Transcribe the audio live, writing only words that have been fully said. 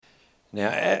Now,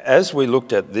 as we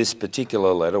looked at this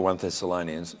particular letter, 1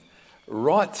 Thessalonians,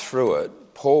 right through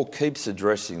it, Paul keeps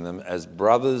addressing them as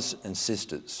brothers and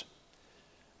sisters.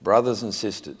 Brothers and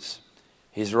sisters.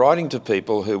 He's writing to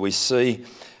people who we see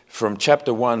from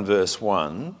chapter 1, verse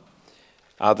 1,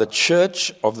 are the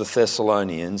church of the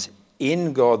Thessalonians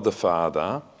in God the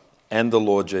Father and the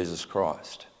Lord Jesus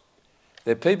Christ.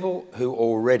 They're people who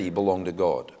already belong to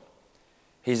God.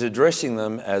 He's addressing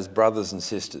them as brothers and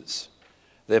sisters.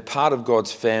 They're part of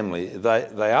God's family.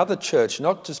 They are the church,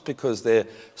 not just because they're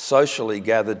socially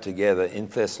gathered together in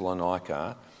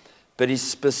Thessalonica, but he's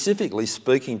specifically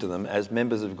speaking to them as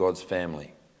members of God's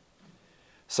family.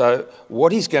 So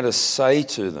what he's going to say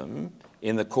to them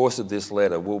in the course of this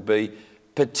letter will be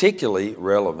particularly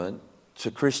relevant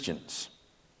to Christians.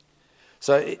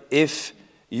 So if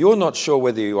you're not sure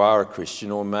whether you are a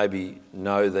Christian or maybe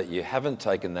know that you haven't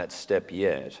taken that step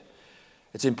yet,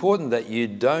 it's important that you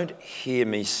don't hear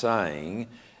me saying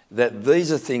that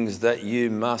these are things that you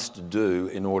must do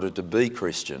in order to be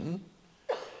Christian.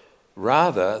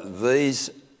 Rather, these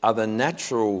are the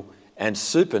natural and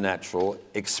supernatural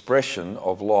expression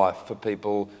of life for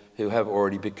people who have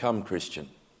already become Christian.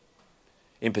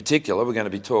 In particular, we're going to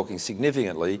be talking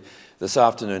significantly this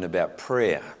afternoon about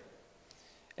prayer.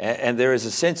 And there is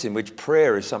a sense in which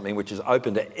prayer is something which is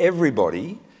open to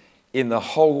everybody in the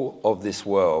whole of this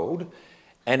world.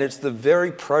 And it's the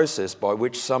very process by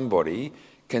which somebody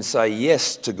can say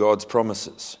yes to God's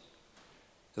promises.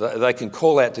 They can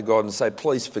call out to God and say,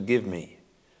 please forgive me.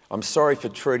 I'm sorry for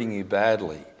treating you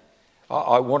badly.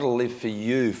 I want to live for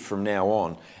you from now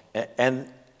on. And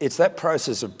it's that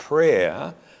process of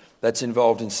prayer that's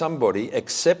involved in somebody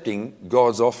accepting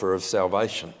God's offer of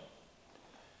salvation.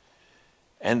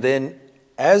 And then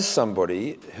as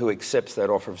somebody who accepts that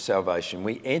offer of salvation,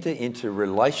 we enter into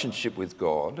relationship with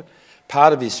God,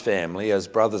 part of his family as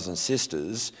brothers and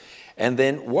sisters. And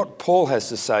then what Paul has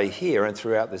to say here and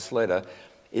throughout this letter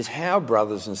is how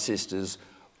brothers and sisters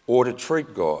ought to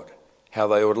treat God, how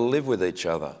they ought to live with each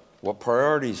other, what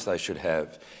priorities they should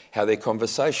have, how their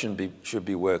conversation should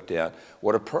be worked out,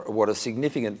 what are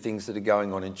significant things that are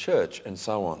going on in church, and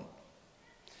so on.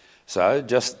 So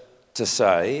just to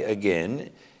say again,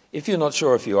 if you're not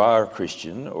sure if you are a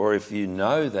Christian or if you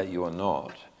know that you are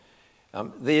not,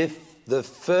 the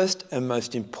first and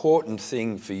most important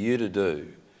thing for you to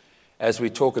do as we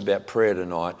talk about prayer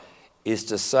tonight is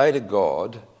to say to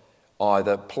God,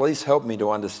 either please help me to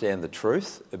understand the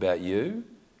truth about you,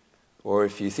 or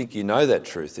if you think you know that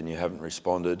truth and you haven't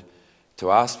responded, to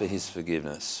ask for his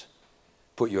forgiveness.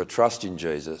 Put your trust in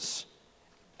Jesus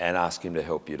and ask him to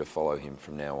help you to follow him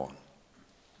from now on.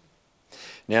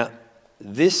 Now,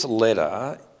 this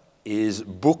letter is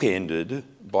bookended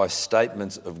by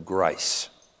statements of grace.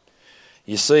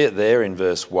 You see it there in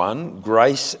verse 1,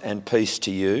 grace and peace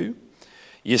to you.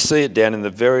 You see it down in the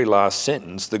very last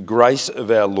sentence, the grace of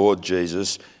our Lord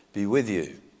Jesus be with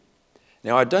you.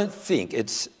 Now, I don't think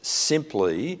it's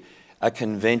simply a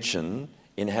convention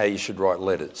in how you should write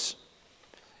letters.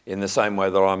 In the same way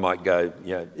that I might go,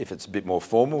 if it's a bit more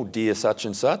formal, dear such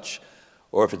and such,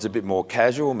 or if it's a bit more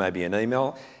casual, maybe an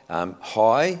email,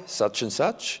 hi, such and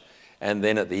such. And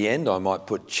then at the end, I might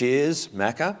put cheers,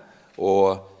 Macca,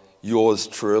 or yours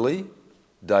truly,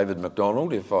 David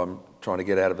McDonald, if I'm trying to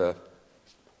get out of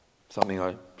something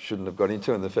I shouldn't have got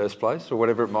into in the first place, or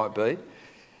whatever it might be.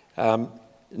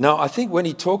 No, I think when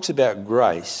he talks about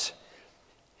grace,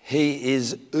 he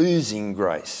is oozing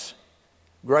grace.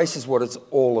 Grace is what it's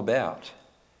all about.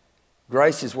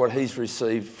 Grace is what he's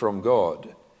received from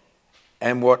God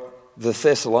and what the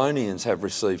Thessalonians have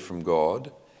received from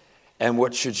God and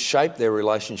what should shape their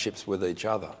relationships with each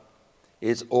other.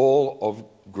 It's all of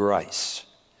grace.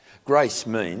 Grace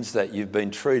means that you've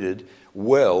been treated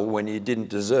well when you didn't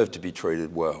deserve to be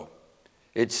treated well.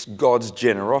 It's God's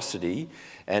generosity,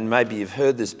 and maybe you've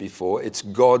heard this before, it's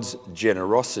God's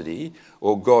generosity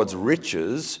or God's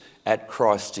riches at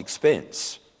Christ's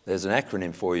expense. There's an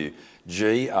acronym for you,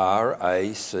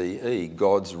 GRACE,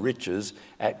 God's riches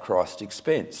at Christ's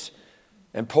expense.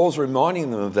 And Paul's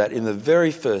reminding them of that in the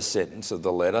very first sentence of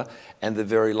the letter and the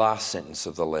very last sentence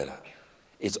of the letter.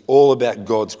 It's all about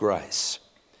God's grace.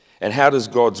 And how does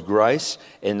God's grace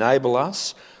enable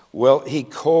us? Well, he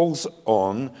calls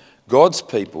on God's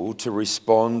people to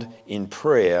respond in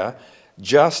prayer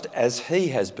just as he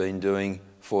has been doing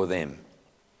for them.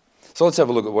 So let's have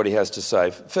a look at what he has to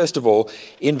say. First of all,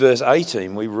 in verse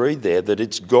 18, we read there that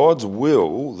it's God's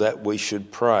will that we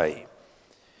should pray.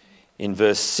 In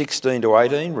verse 16 to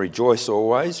 18, rejoice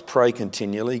always, pray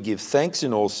continually, give thanks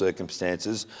in all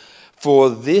circumstances, for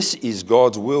this is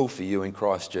God's will for you in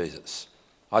Christ Jesus.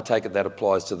 I take it that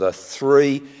applies to the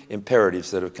three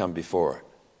imperatives that have come before it.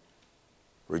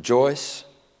 Rejoice,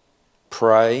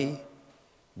 pray,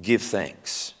 give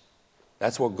thanks.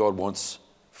 That's what God wants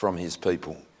from his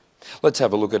people. Let's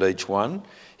have a look at each one.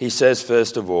 He says,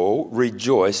 first of all,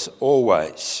 rejoice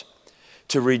always.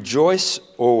 To rejoice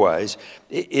always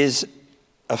is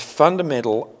a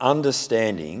fundamental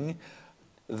understanding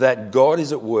that God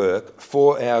is at work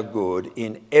for our good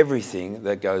in everything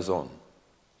that goes on.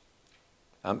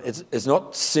 It's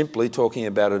not simply talking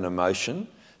about an emotion,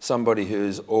 somebody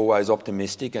who's always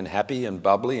optimistic and happy and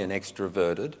bubbly and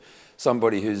extroverted,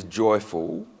 somebody who's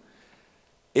joyful.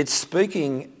 It's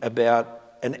speaking about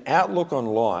an outlook on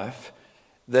life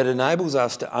that enables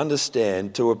us to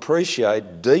understand, to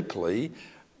appreciate deeply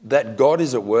that God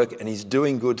is at work and he's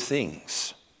doing good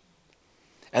things.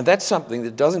 And that's something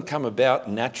that doesn't come about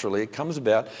naturally. It comes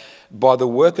about by the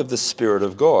work of the Spirit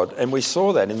of God. And we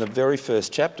saw that in the very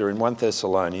first chapter in 1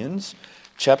 Thessalonians,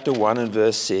 chapter 1 and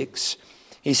verse 6.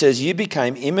 He says, "You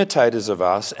became imitators of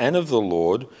us and of the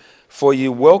Lord, for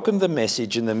you welcomed the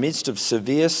message in the midst of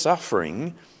severe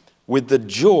suffering with the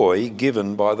joy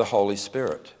given by the Holy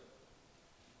Spirit."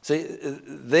 See,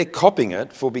 they're copying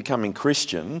it for becoming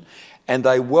Christian, and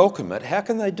they welcome it. How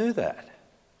can they do that?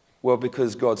 Well,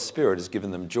 because God's Spirit has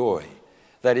given them joy.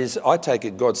 That is, I take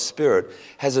it God's Spirit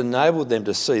has enabled them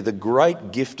to see the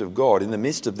great gift of God in the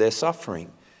midst of their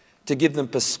suffering, to give them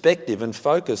perspective and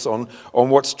focus on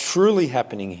what's truly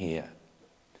happening here.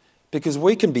 Because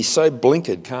we can be so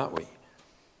blinkered, can't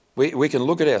we? We can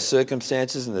look at our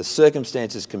circumstances, and the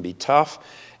circumstances can be tough,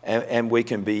 and we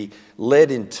can be led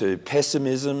into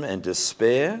pessimism and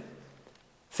despair,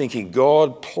 thinking,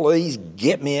 God, please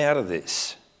get me out of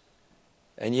this.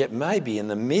 And yet maybe in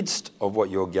the midst of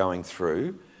what you're going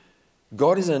through,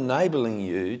 God is enabling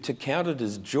you to count it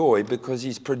as joy because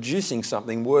he's producing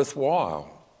something worthwhile.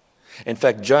 In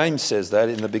fact, James says that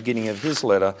in the beginning of his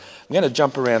letter. I'm going to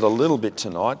jump around a little bit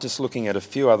tonight, just looking at a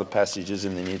few other passages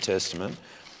in the New Testament.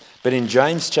 But in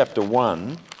James chapter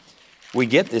 1, we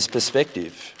get this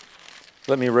perspective.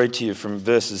 Let me read to you from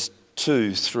verses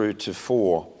 2 through to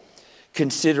 4.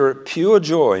 "Consider it pure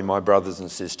joy, my brothers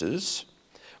and sisters,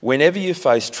 whenever you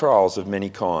face trials of many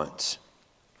kinds."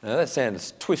 Now that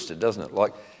sounds twisted, doesn't it?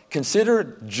 Like, consider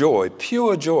it joy,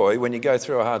 pure joy, when you go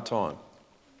through a hard time.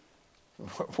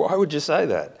 Why would you say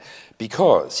that?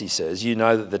 Because, he says, you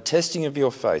know that the testing of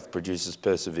your faith produces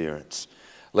perseverance.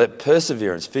 Let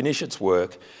perseverance finish its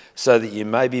work so that you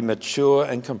may be mature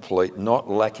and complete, not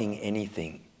lacking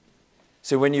anything.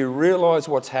 So when you realise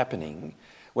what's happening,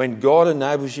 when God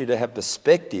enables you to have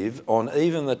perspective on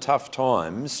even the tough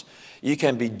times, you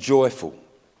can be joyful.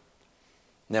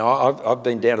 Now, I've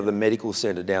been down to the medical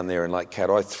centre down there in Lake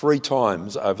Cat-Eye 3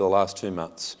 times over the last 2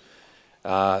 months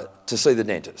to see the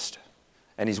dentist.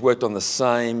 And he's worked on the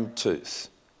same tooth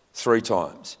 3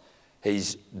 times.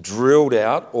 He's drilled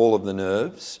out all of the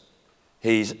nerves.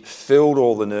 He's filled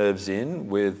all the nerves in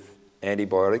with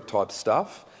antibiotic type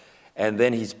stuff. And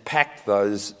then he's packed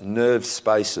those nerve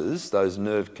spaces, those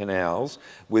nerve canals,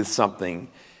 with something.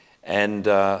 And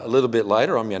a little bit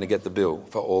later, I'm going to get the bill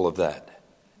for all of that.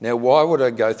 Now, why would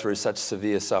I go through such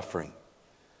severe suffering?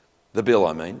 The bill,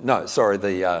 I mean. No, sorry,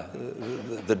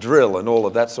 the drill and all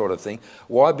of that sort of thing.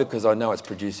 Why? Because I know it's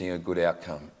producing a good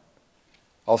outcome.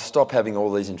 I'll stop having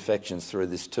all these infections through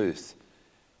this tooth.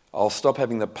 I'll stop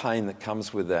having the pain that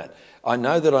comes with that. I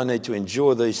know that I need to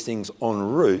endure these things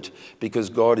en route because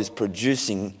God is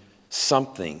producing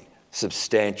something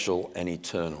substantial and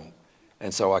eternal.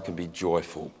 And so I can be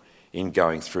joyful in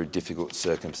going through difficult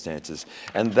circumstances.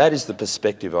 And that is the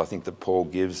perspective I think that Paul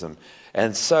gives them.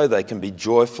 And so they can be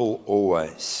joyful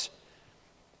always.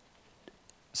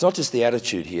 It's not just the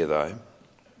attitude here, though.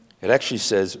 It actually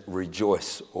says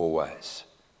rejoice always.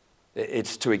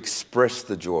 It's to express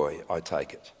the joy, I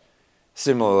take it.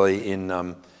 Similarly,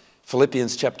 in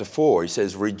Philippians chapter 4, he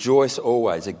says, rejoice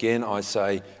always. Again, I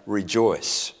say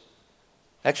rejoice.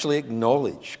 Actually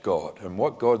acknowledge God and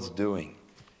what God's doing.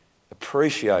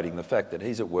 Appreciating the fact that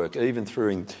he's at work even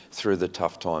through the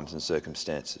tough times and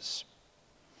circumstances.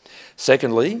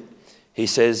 Secondly, he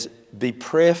says, be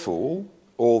prayerful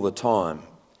all the time.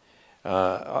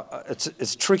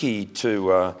 It's tricky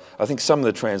to, I think some of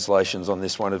the translations on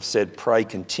this one have said pray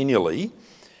continually,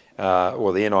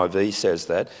 or the NIV says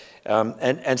that,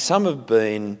 and some have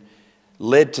been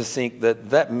led to think that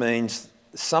that means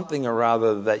something or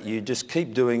other that you just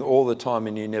keep doing all the time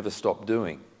and you never stop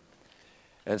doing.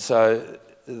 And so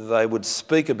they would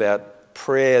speak about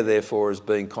prayer, therefore, as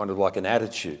being kind of like an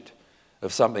attitude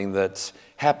of something that's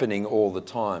happening all the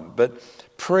time. But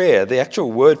prayer, the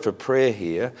actual word for prayer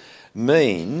here,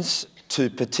 means to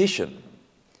petition.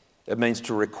 It means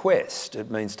to request. It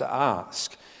means to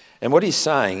ask. And what he's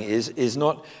saying is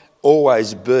not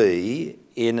always be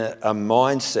in a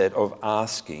mindset of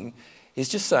asking. He's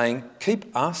just saying keep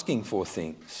asking for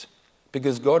things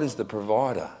because God is the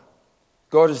provider.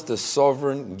 God is the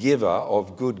sovereign giver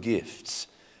of good gifts.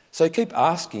 So keep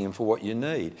asking him for what you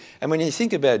need. And when you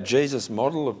think about Jesus'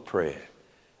 model of prayer,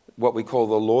 what we call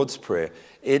the Lord's Prayer,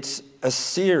 it's a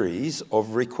series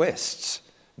of requests.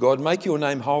 God, make your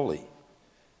name holy.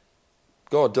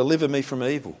 God, deliver me from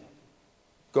evil.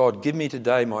 God, give me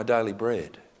today my daily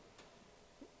bread.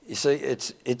 You see,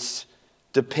 it's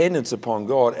dependence upon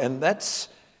God, and that's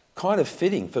kind of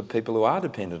fitting for people who are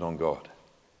dependent on God.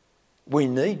 We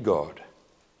need God.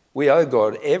 We owe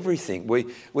God everything.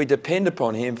 We depend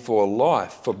upon him for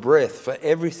life, for breath, for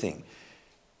everything.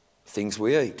 Things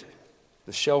we eat,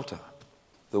 the shelter,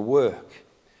 the work,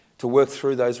 to work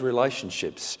through those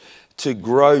relationships, to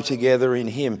grow together in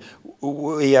him.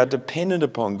 We are dependent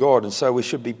upon God, and so we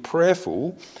should be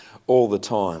prayerful all the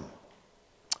time.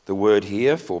 The word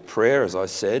here for prayer, as I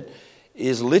said,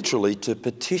 is literally to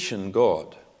petition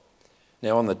God.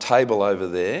 Now on the table over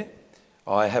there,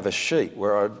 I have a sheet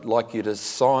where I'd like you to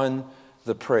sign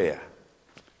the prayer.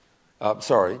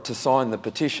 To sign the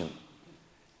petition.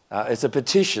 It's a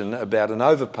petition about an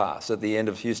overpass at the end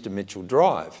of Houston Mitchell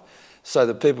Drive so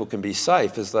that people can be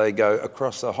safe as they go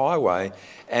across the highway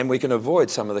and we can avoid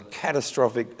some of the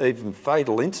catastrophic, even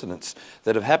fatal incidents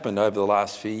that have happened over the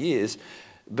last few years.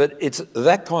 But it's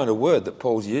that kind of word that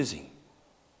Paul's using.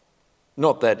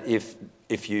 Not that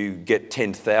if you get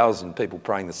 10,000 people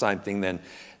praying the same thing,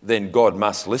 then God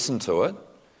must listen to it.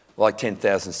 Like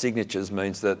 10,000 signatures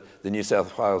means that the New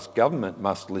South Wales government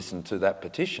must listen to that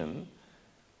petition.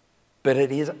 But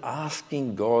it is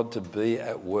asking God to be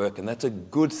at work, and that's a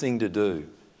good thing to do.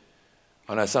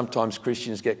 I know sometimes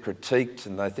Christians get critiqued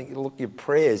and they think, look, your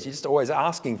prayers, you're just always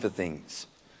asking for things.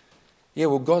 Yeah,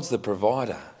 well, God's the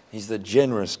provider. He's the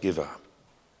generous giver.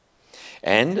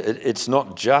 And it's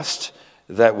not just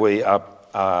that we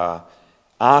are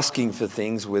asking for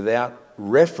things without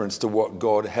reference to what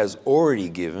God has already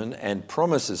given and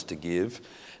promises to give.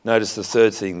 Notice the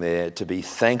third thing there, to be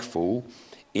thankful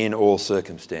in all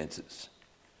circumstances.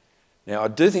 Now, I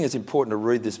do think it's important to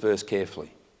read this verse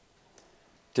carefully.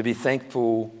 To be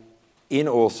thankful in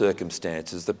all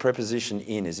circumstances. The preposition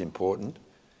in is important.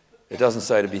 It doesn't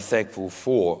say to be thankful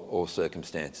for all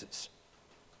circumstances.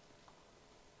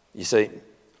 You see,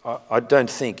 I don't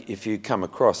think if you come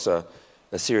across a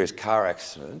serious car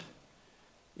accident,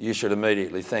 you should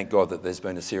immediately thank God that there's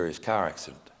been a serious car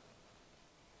accident.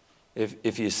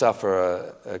 If you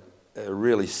suffer a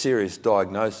really serious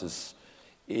diagnosis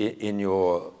in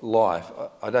your life,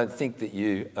 I don't think that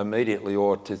you immediately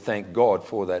ought to thank God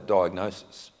for that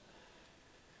diagnosis.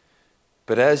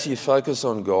 But as you focus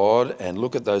on God and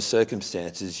look at those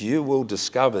circumstances, you will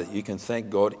discover that you can thank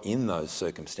God in those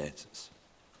circumstances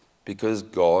because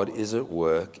God is at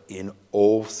work in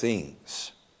all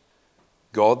things.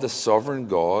 God, the sovereign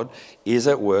God, is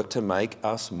at work to make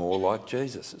us more like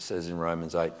Jesus, it says in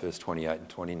Romans 8, verse 28 and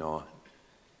 29.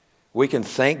 We can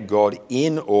thank God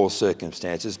in all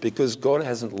circumstances because God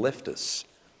hasn't left us.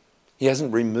 He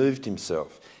hasn't removed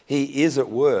himself. He is at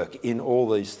work in all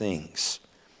these things.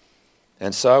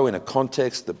 And so in a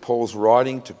context that Paul's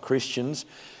writing to Christians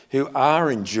who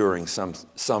are enduring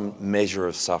some measure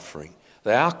of suffering,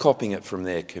 they are copying it from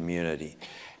their community.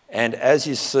 And as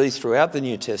you see throughout the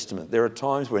New Testament, there are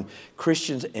times when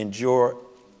Christians endure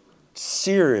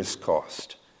serious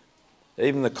cost,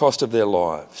 even the cost of their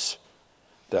lives.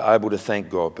 They're able to thank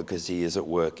God because he is at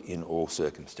work in all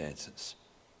circumstances.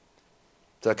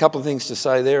 So a couple of things to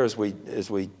say there as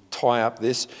we tie up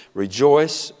this.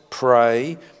 Rejoice,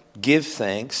 pray, give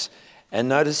thanks. And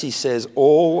notice he says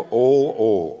all,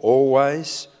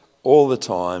 always, all the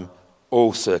time,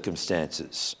 all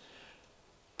circumstances.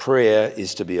 Prayer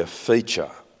is to be a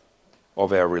feature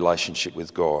of our relationship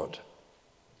with God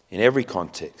in every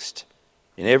context,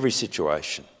 in every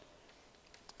situation,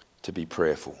 to be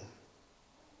prayerful.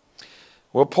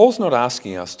 Well, Paul's not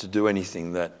asking us to do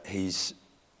anything that he's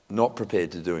not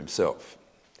prepared to do himself.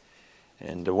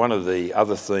 And one of the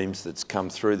other themes that's come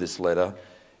through this letter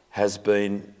has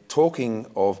been talking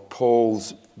of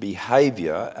Paul's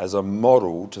behaviour as a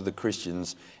model to the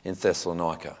Christians in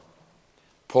Thessalonica.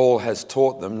 Paul has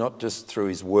taught them not just through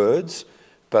his words,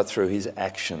 but through his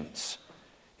actions.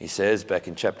 He says back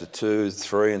in chapter 2,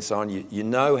 3 and so on, you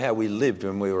know how we lived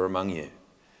when we were among you.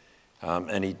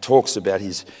 And he talks about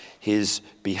his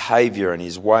behaviour and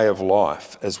his way of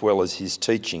life, as well as his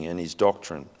teaching and his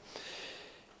doctrine.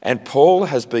 And Paul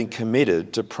has been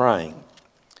committed to praying.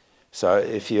 So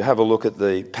if you have a look at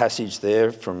the passage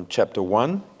there from chapter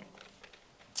 1,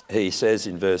 he says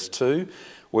in verse 2,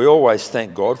 "We always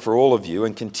thank God for all of you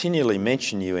and continually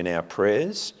mention you in our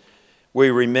prayers. We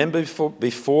remember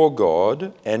before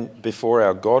God and before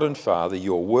our God and Father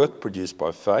your work produced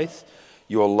by faith,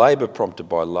 your labour prompted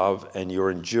by love, and your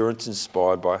endurance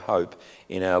inspired by hope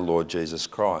in our Lord Jesus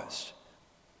Christ."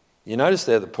 You notice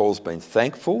there that Paul's been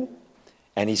thankful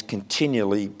and he's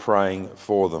continually praying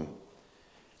for them.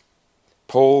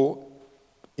 Paul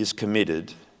is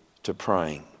committed to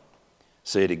praying.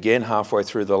 See it again halfway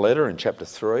through the letter in chapter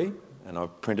 3, and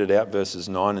I've printed out verses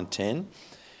 9 and 10.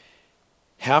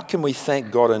 "How can we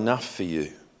thank God enough for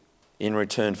you in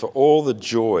return for all the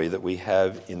joy that we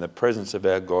have in the presence of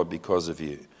our God because of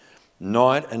you?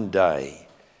 Night and day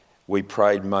we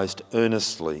prayed most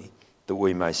earnestly that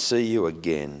we may see you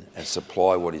again and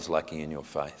supply what is lacking in your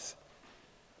faith."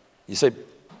 You see,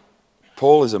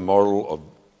 Paul is a model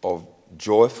of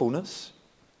joyfulness,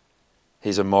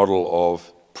 he's a model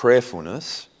of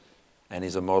prayerfulness, and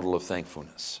he's a model of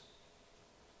thankfulness.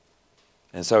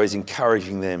 And so he's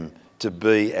encouraging them to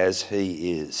be as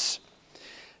he is.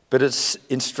 But it's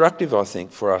instructive, I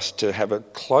think, for us to have a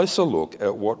closer look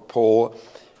at what Paul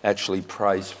actually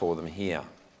prays for them here.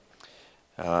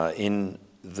 In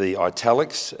the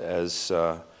italics, as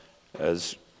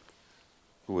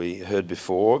we heard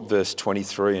before, verse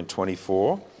 23 and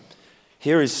 24,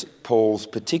 here is Paul's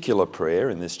particular prayer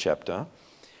in this chapter.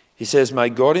 He says, "May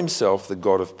God himself, the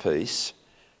God of peace,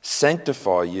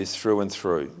 sanctify you through and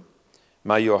through.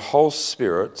 May your whole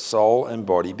spirit, soul and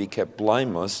body be kept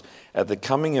blameless at the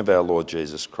coming of our Lord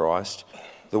Jesus Christ.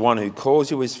 The one who calls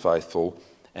you is faithful,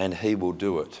 and he will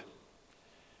do it."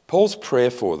 Paul's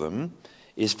prayer for them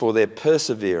is for their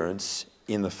perseverance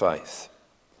in the faith,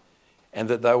 and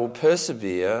that they will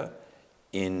persevere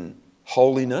in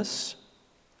holiness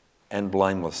and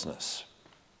blamelessness.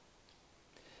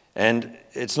 And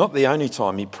it's not the only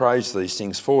time he prays these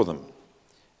things for them.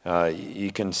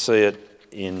 You can see it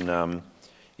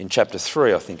in chapter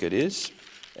 3, I think it is,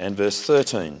 and verse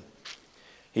 13.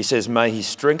 He says, "May he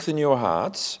strengthen your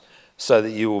hearts so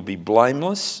that you will be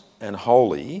blameless and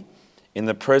holy in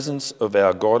the presence of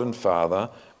our God and Father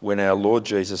when our Lord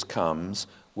Jesus comes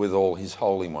with all his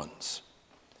holy ones."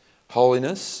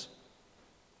 Holiness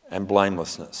and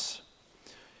blamelessness.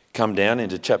 Come down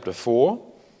into chapter 4.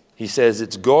 He says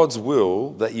it's God's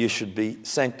will that you should be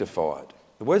sanctified.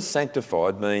 The word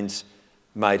sanctified means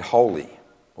made holy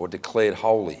or declared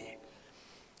holy.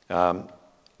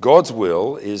 God's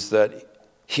will is that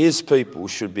his people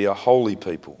should be a holy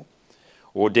people.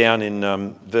 Or down in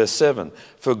verse 7,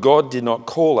 "For God did not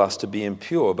call us to be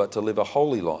impure, but to live a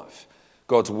holy life."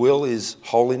 God's will is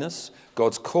holiness.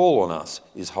 God's call on us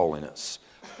is holiness.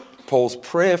 Paul's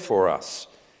prayer for us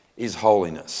is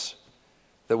holiness,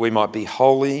 that we might be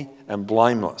holy and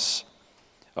blameless.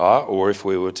 Or if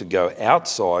we were to go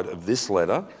outside of this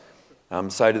letter,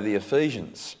 say to the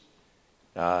Ephesians.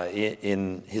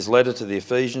 In his letter to the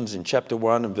Ephesians in chapter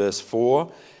 1 and verse 4,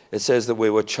 it says that we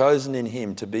were chosen in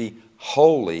him to be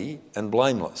holy and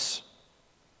blameless.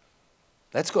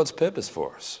 That's God's purpose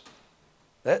for us.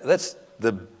 That's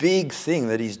the big thing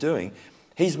that he's doing.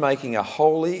 He's making a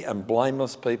holy and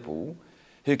blameless people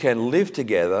who can live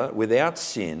together without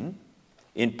sin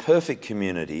in perfect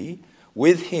community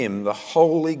with him, the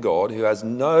holy God who has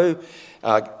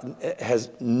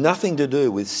nothing to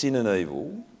do with sin and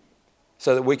evil,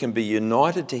 so that we can be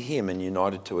united to him and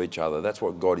united to each other. That's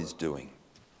what God is doing.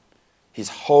 His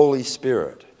Holy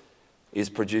Spirit is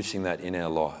producing that in our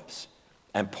lives.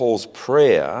 And Paul's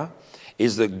prayer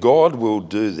is that God will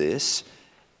do this,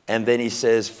 and then he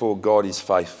says, "For God is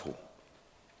faithful."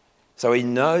 So he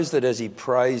knows that as he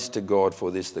prays to God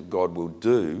for this, that God will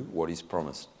do what he's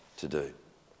promised to do.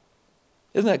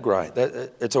 Isn't that great?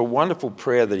 It's a wonderful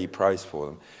prayer that he prays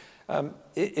for them.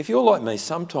 If you're like me,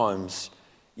 sometimes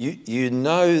you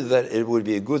know that it would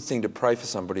be a good thing to pray for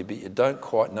somebody, but you don't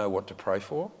quite know what to pray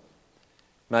for.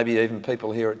 Maybe even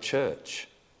people here at church.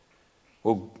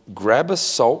 Well, grab a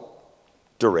SALT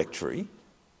directory,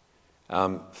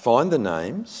 find the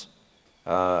names,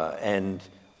 and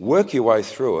work your way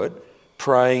through it,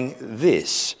 praying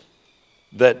this,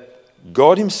 that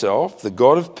God himself, the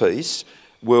God of peace,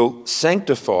 will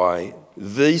sanctify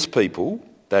these people,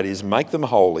 that is, make them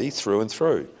holy through and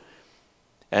through.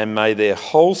 And may their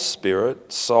whole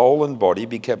spirit, soul and body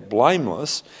be kept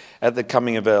blameless at the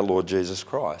coming of our Lord Jesus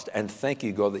Christ. And thank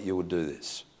you, God, that you would do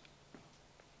this.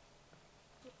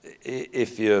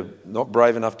 If you're not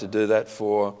brave enough to do that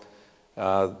for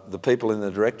the people in the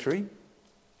directory,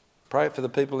 pray it for the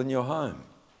people in your home.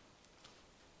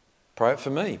 Pray it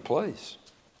for me, please.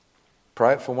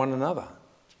 Pray it for one another.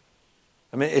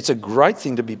 I mean, it's a great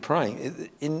thing to be praying.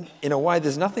 In a way,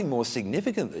 there's nothing more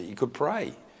significant that you could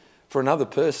pray for another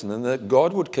person than that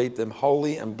God would keep them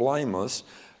holy and blameless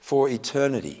for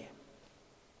eternity.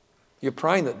 You're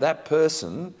praying that that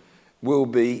person will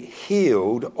be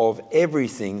healed of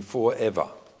everything forever.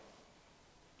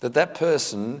 That that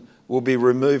person will be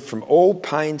removed from all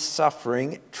pain,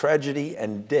 suffering, tragedy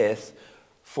and death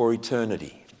for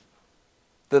eternity.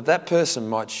 That that person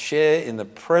might share in the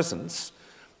presence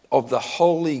of the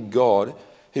holy God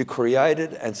who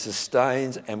created and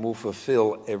sustains and will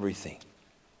fulfill everything.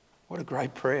 What a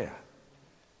great prayer.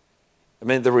 I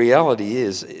mean, the reality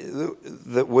is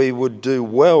that we would do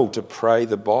well to pray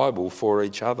the Bible for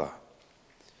each other.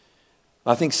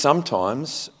 I think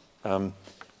sometimes when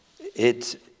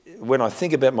I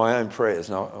think about my own prayers,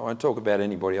 and I won't talk about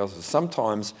anybody else's,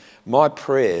 sometimes my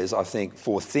prayers, I think,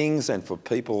 for things and for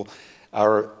people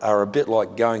are a bit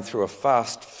like going through a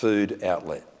fast food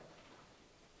outlet.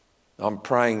 I'm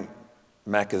praying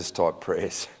Macca's type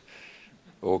prayers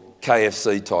or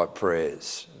KFC type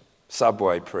prayers,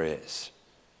 Subway prayers.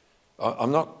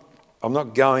 I'm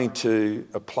not going to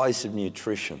a place of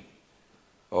nutrition,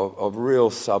 of real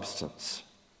substance.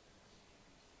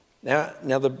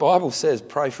 Now the Bible says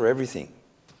pray for everything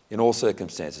in all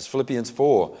circumstances. Philippians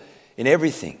 4, in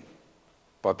everything,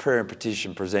 by prayer and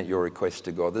petition, present your requests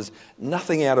to God. There's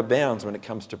nothing out of bounds when it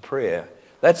comes to prayer.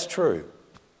 That's true.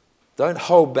 Don't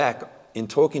hold back in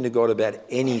talking to God about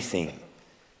anything.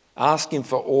 Ask him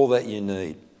for all that you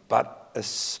need, but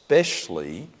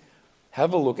especially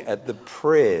have a look at the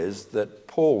prayers that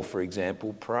Paul, for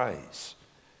example, prays.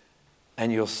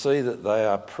 And you'll see that they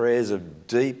are prayers of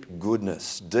deep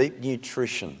goodness, deep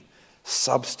nutrition,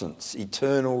 substance,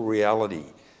 eternal reality.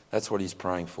 That's what he's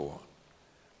praying for.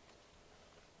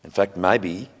 In fact,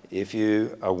 maybe if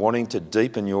you are wanting to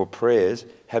deepen your prayers,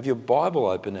 have your Bible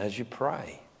open as you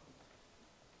pray.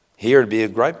 Here would be a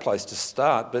great place to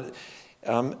start, but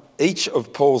each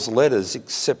of Paul's letters,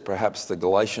 except perhaps the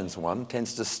Galatians one,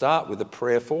 tends to start with a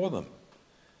prayer for them.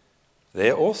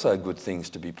 They're also good things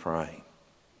to be praying.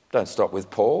 Don't stop with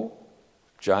Paul,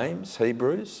 James,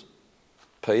 Hebrews,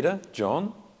 Peter,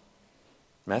 John,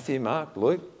 Matthew, Mark,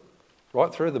 Luke,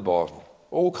 right through the Bible.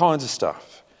 All kinds of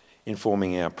stuff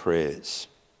informing our prayers.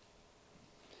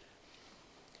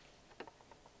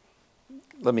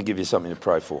 Let me give you something to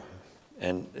pray for.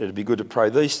 And it'd be good to pray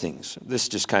these things. This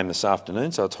just came this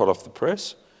afternoon, so it's hot off the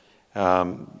press.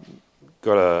 Got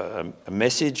a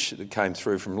message that came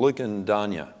through from Luke and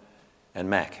Danya and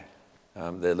Mac,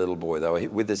 their little boy. They were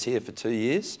with us here for 2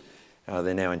 years.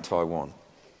 They're now in Taiwan.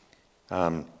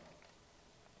 I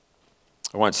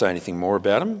won't say anything more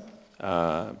about them,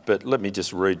 but let me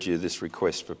just read you this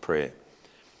request for prayer.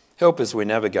 Help as we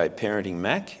navigate parenting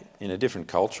Mac in a different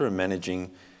culture and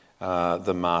managing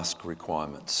the mask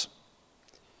requirements.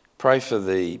 Pray for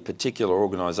the particular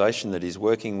organisation that he's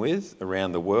working with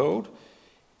around the world,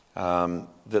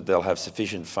 that they'll have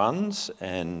sufficient funds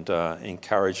and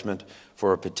encouragement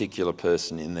for a particular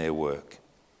person in their work.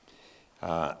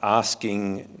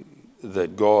 Asking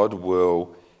that God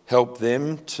will help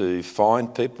them to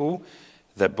find people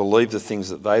that believe the things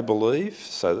that they believe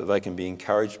so that they can be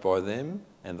encouraged by them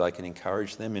and they can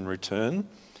encourage them in return.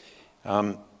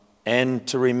 And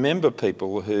to remember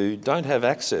people who don't have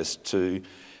access to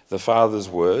the Father's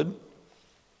word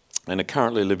and are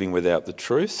currently living without the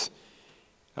truth,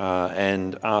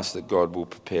 and ask that God will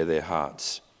prepare their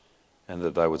hearts and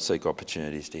that they would seek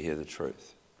opportunities to hear the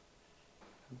truth.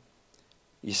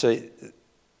 You see,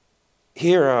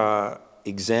 here are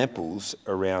examples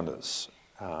around us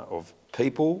of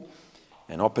people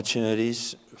and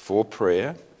opportunities for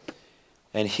prayer,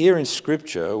 and here in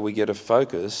Scripture we get a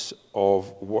focus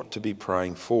of what to be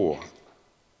praying for.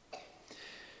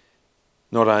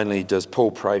 Not only does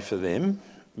Paul pray for them,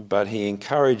 but he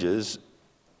encourages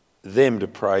them to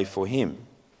pray for him.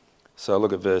 So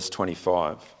look at verse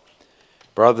 25.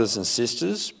 Brothers and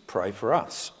sisters, pray for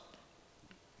us.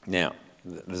 Now,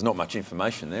 there's not much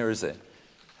information there, is there?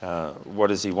 What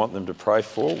does he want them to pray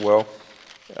for? Well,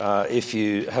 if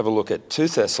you have a look at 2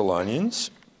 Thessalonians,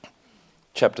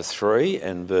 chapter 3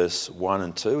 and verse 1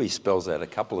 and 2, he spells out a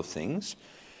couple of things.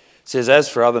 It says, as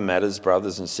for other matters,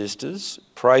 brothers and sisters,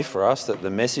 pray for us that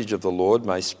the message of the Lord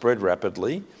may spread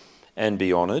rapidly and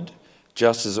be honoured,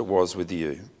 just as it was with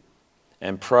you.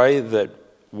 And pray that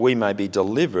we may be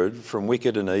delivered from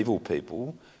wicked and evil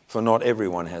people, for not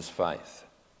everyone has faith.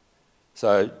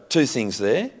 So 2 things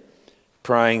there.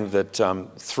 Praying that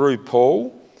through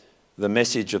Paul, the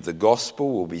message of the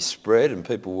gospel will be spread and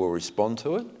people will respond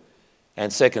to it.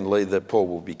 And secondly, that Paul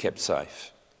will be kept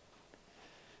safe.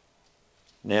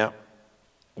 Now,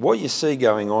 what you see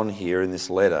going on here in this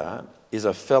letter is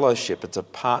a fellowship, it's a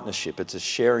partnership, it's a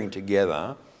sharing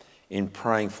together in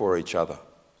praying for each other.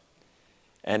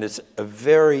 And it's a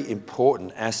very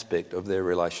important aspect of their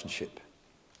relationship.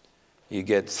 You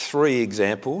get 3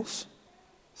 examples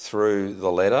through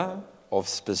the letter of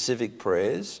specific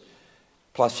prayers,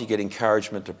 plus you get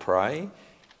encouragement to pray,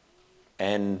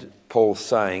 and Paul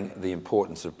saying the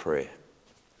importance of prayer.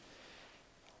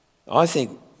 I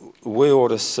think we ought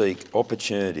to seek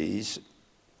opportunities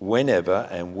whenever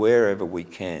and wherever we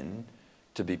can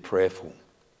to be prayerful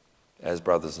as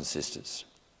brothers and sisters.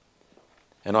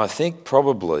 And I think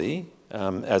probably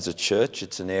as a church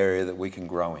it's an area that we can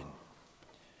grow in.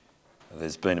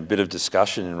 There's been a bit of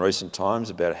discussion in recent times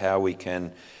about how we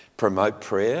can promote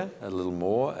prayer a little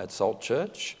more at Salt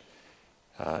Church.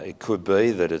 It could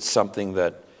be that it's something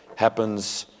that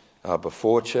happens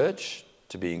before church,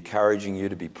 to be encouraging you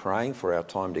to be praying for our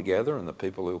time together and the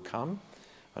people who will come.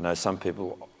 I know some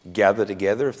people gather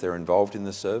together if they're involved in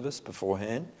the service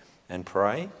beforehand and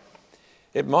pray.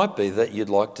 It might be that you'd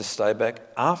like to stay back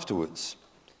afterwards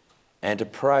and to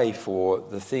pray for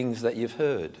the things that you've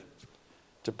heard,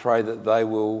 to pray that they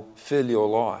will fill your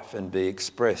life and be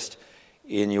expressed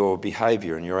in your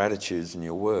behaviour and your attitudes and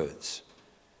your words.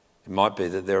 It might be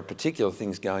that there are particular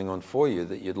things going on for you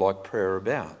that you'd like prayer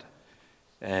about,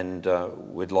 and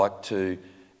we'd like to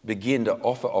begin to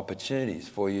offer opportunities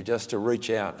for you just to reach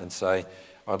out and say,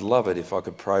 I'd love it if I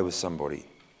could pray with somebody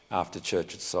after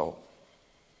church at Salt.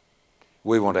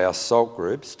 We want our Salt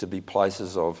groups to be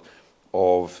places of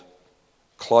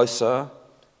closer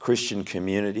Christian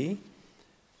community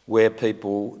where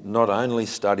people not only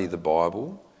study the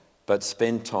Bible but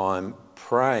spend time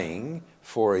praying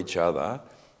for each other,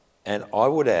 and I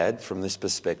would add from this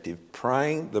perspective,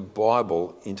 praying the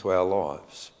Bible into our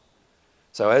lives.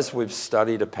 So as we've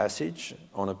studied a passage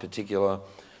on a particular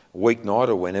weeknight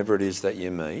or whenever it is that you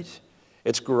meet,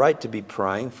 it's great to be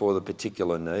praying for the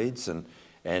particular needs, and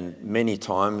many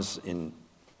times in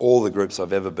all the groups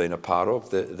I've ever been a part of,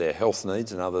 their health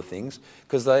needs and other things,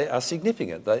 because they are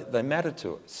significant, they matter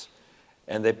to us,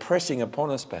 and they're pressing upon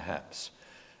us perhaps.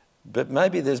 But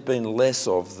maybe there's been less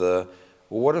of the,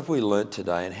 well, what have we learnt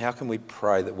today and how can we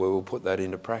pray that we will put that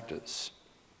into practice?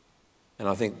 And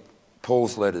I think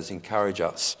Paul's letters encourage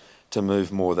us to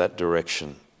move more that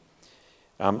direction.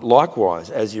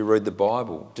 Likewise, as you read the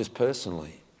Bible, just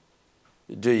personally,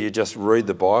 do you just read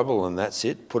the Bible and that's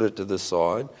it, put it to the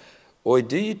side? Or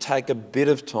do you take a bit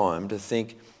of time to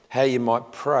think how you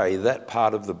might pray that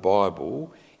part of the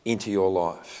Bible into your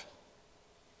life?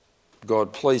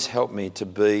 God, please help me to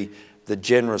be the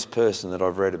generous person that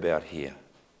I've read about here.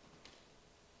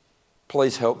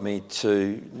 Please help me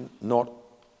to not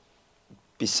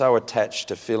be so attached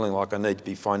to feeling like I need to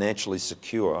be financially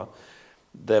secure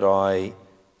that I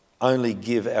only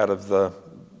give out of the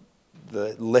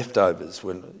leftovers,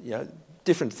 when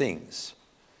different things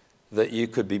that you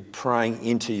could be praying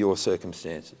into your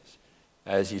circumstances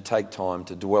as you take time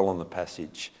to dwell on the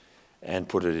passage and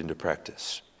put it into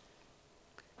practice.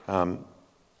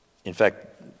 In fact,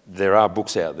 there are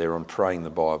books out there on praying the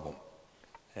Bible,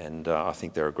 and I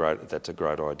think that's a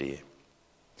great idea.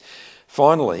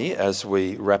 Finally, as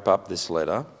we wrap up this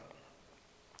letter,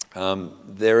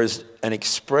 there is an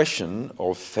expression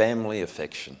of family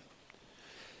affection.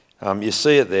 You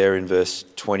see it there in verse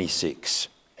 26.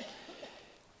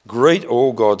 Greet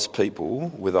all God's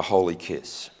people with a holy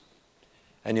kiss.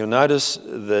 And you'll notice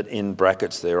that in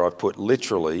brackets there I've put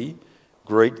literally,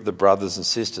 greet the brothers and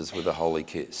sisters with a holy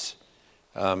kiss.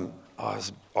 I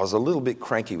was a little bit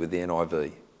cranky with the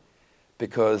NIV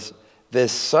because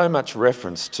there's so much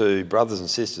reference to brothers and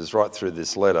sisters right through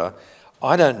this letter.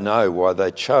 I don't know why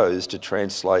they chose to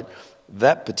translate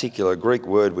that particular Greek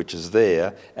word which is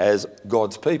there as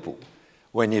God's people,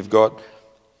 when you've got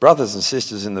brothers and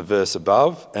sisters in the verse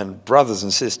above and brothers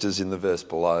and sisters in the verse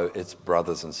below. It's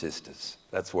brothers and sisters.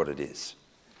 That's what it is.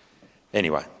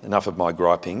 Anyway, enough of my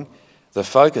griping. The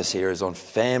focus here is on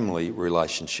family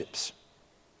relationships.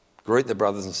 Greet the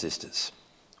brothers and sisters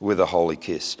with a holy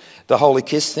kiss. The holy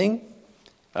kiss thing,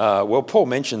 Paul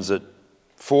mentions it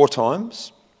 4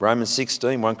 times. Romans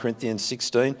 16, 1 Corinthians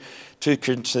 16, 2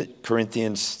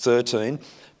 Corinthians 13.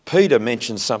 Peter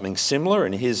mentions something similar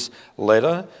in his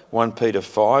letter, 1 Peter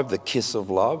 5, the kiss of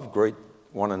love. Greet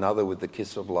one another with the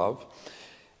kiss of love.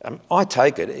 I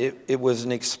take it was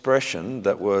an expression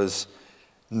that was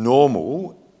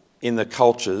normal in the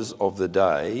cultures of the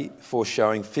day for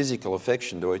showing physical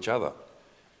affection to each other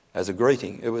as a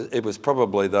greeting. It was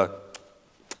probably the,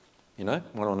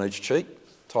 one on each cheek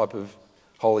type of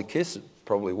holy kiss. It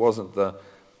probably wasn't the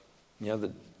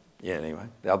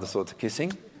other sorts of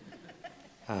kissing.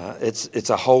 It's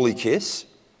a holy kiss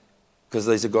because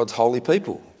these are God's holy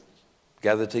people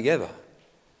gathered together.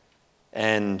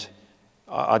 And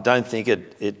I don't think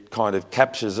it kind of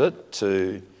captures it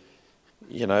to,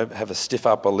 have a stiff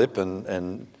upper lip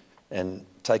and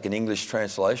take an English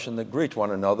translation that greet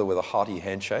one another with a hearty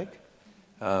handshake.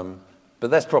 But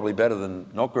that's probably better than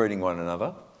not greeting one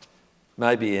another.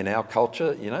 Maybe in our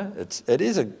culture, it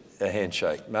is a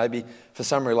handshake. Maybe for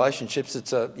some relationships,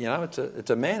 it's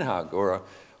a man hug or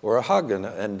a hug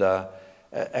and a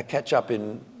catch up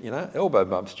in elbow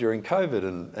bumps during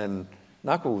COVID and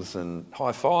knuckles and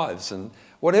high fives and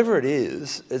whatever it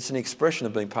is. It's an expression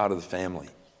of being part of the family.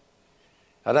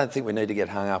 I don't think we need to get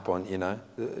hung up on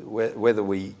whether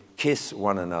we kiss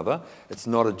one another. It's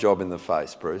not a job in the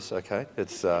face, Bruce. Okay,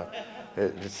 it's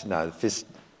no fist,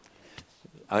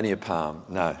 only a palm.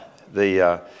 No,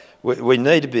 we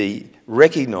need to be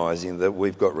recognising that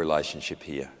we've got relationship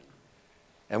here.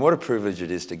 And what a privilege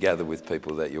it is to gather with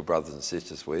people that you're brothers and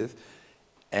sisters with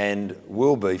and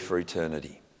will be for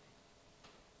eternity.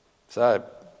 So,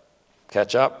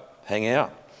 catch up, hang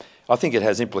out. I think it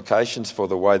has implications for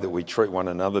the way that we treat one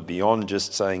another beyond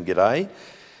just saying g'day,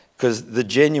 because the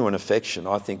genuine affection,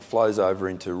 I think, flows over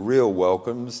into real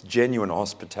welcomes, genuine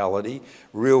hospitality,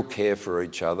 real care for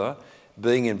each other,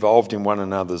 being involved in one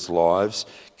another's lives,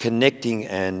 connecting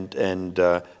and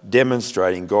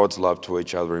demonstrating God's love to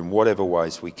each other in whatever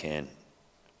ways we can.